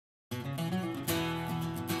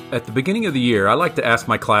At the beginning of the year, I like to ask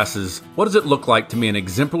my classes, what does it look like to be an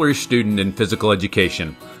exemplary student in physical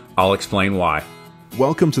education? I'll explain why.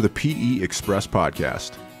 Welcome to the PE Express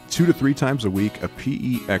podcast. 2 to 3 times a week, a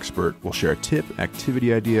PE expert will share a tip,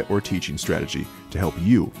 activity idea, or teaching strategy to help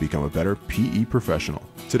you become a better PE professional.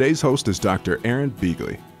 Today's host is Dr. Aaron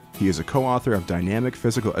Beagley. He is a co-author of Dynamic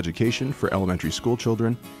Physical Education for Elementary School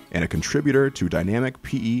Children and a contributor to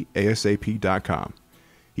DynamicPEASAP.com.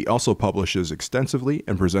 He also publishes extensively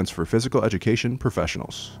and presents for physical education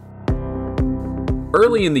professionals.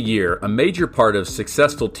 Early in the year, a major part of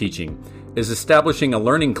successful teaching is establishing a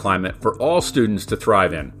learning climate for all students to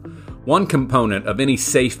thrive in. One component of any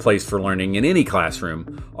safe place for learning in any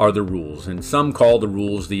classroom are the rules, and some call the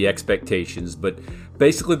rules the expectations, but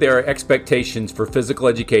basically there are expectations for physical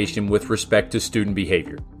education with respect to student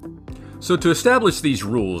behavior. So to establish these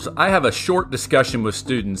rules, I have a short discussion with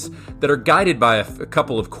students that are guided by a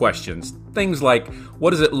couple of questions. Things like,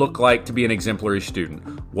 what does it look like to be an exemplary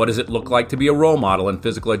student? What does it look like to be a role model in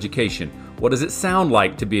physical education? What does it sound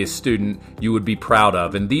like to be a student you would be proud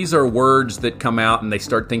of? And these are words that come out and they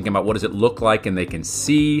start thinking about what does it look like, and they can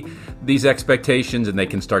see these expectations and they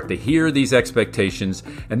can start to hear these expectations.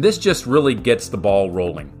 And this just really gets the ball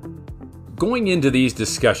rolling. Going into these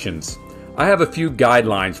discussions, I have a few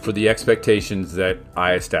guidelines for the expectations that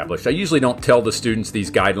I establish. I usually don't tell the students these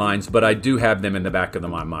guidelines, but I do have them in the back of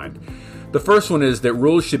my mind. The first one is that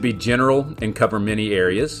rules should be general and cover many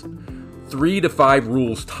areas. 3 to 5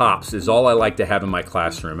 rules tops is all I like to have in my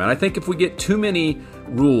classroom. And I think if we get too many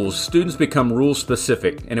rules, students become rule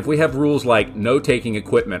specific. And if we have rules like no taking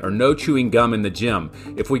equipment or no chewing gum in the gym,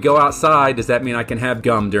 if we go outside, does that mean I can have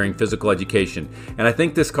gum during physical education? And I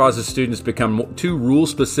think this causes students to become too rule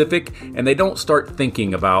specific, and they don't start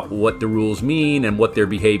thinking about what the rules mean and what their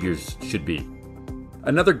behaviors should be.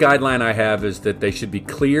 Another guideline I have is that they should be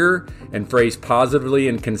clear and phrased positively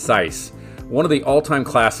and concise. One of the all-time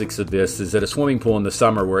classics of this is at a swimming pool in the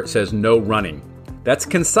summer where it says no running. That's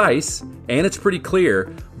concise and it's pretty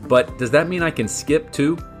clear, but does that mean I can skip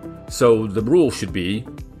too? So the rule should be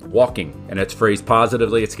walking, and it's phrased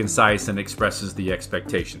positively, it's concise, and expresses the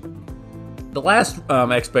expectation. The last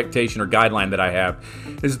expectation or guideline that I have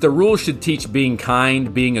is the rule should teach being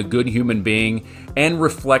kind, being a good human being, and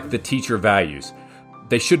reflect the teacher values.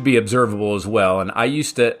 They should be observable as well. And I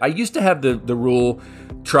used to have the rule,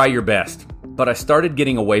 try your best. But I started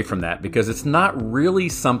getting away from that because it's not really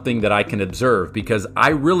something that I can observe, because I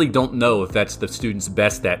really don't know if that's the student's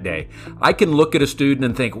best that day. I can look at a student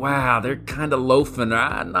and think, wow, they're kind of loafing.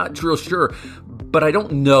 I'm not real sure. But I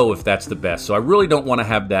don't know if that's the best. So I really don't want to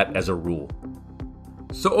have that as a rule.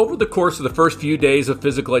 So over the course of the first few days of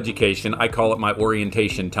physical education, I call it my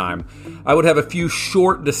orientation time, I would have a few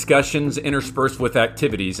short discussions interspersed with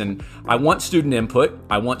activities, and I want student input,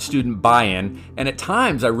 I want student buy-in, and at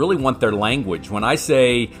times I really want their language. When I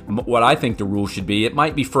say what I think the rule should be, it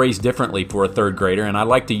might be phrased differently for a third grader, and I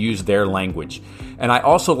like to use their language. And I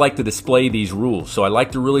also like to display these rules, so I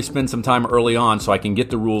like to really spend some time early on so I can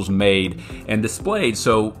get the rules made and displayed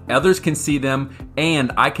so others can see them,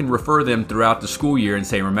 and I can refer them throughout the school year and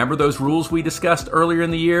say, remember those rules we discussed earlier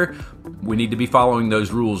in the year? We need to be following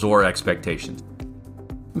those rules or expectations.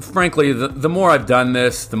 Frankly, the more I've done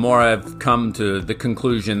this, the more I've come to the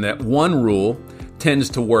conclusion that one rule tends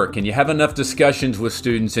to work, and you have enough discussions with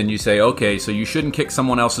students and you say, okay, so you shouldn't kick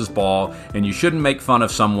someone else's ball, and you shouldn't make fun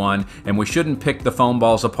of someone, and we shouldn't pick the foam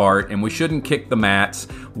balls apart, and we shouldn't kick the mats.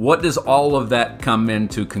 What does all of that come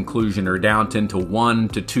into conclusion or down into 1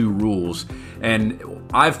 to 2 rules? And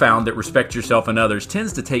I've found that respect yourself and others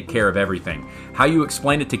tends to take care of everything. How you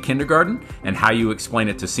explain it to kindergarten and how you explain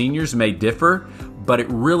it to seniors may differ, but it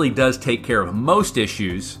really does take care of most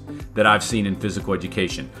issues that I've seen in physical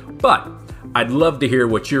education. But I'd love to hear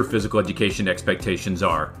what your physical education expectations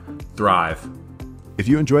are. Thrive. If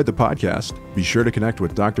you enjoyed the podcast, be sure to connect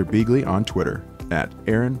with Dr. Beagley on Twitter at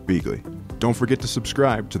Aaron Beagley. Don't forget to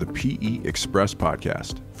subscribe to the PE Express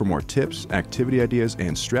podcast for more tips, activity ideas,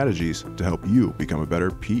 and strategies to help you become a better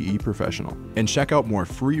PE professional. And check out more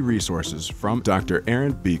free resources from Dr.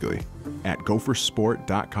 Aaron Beagley at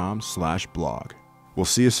gophersport.com/blog. We'll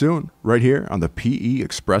see you soon right here on the PE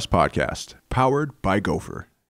Express podcast, powered by Gopher.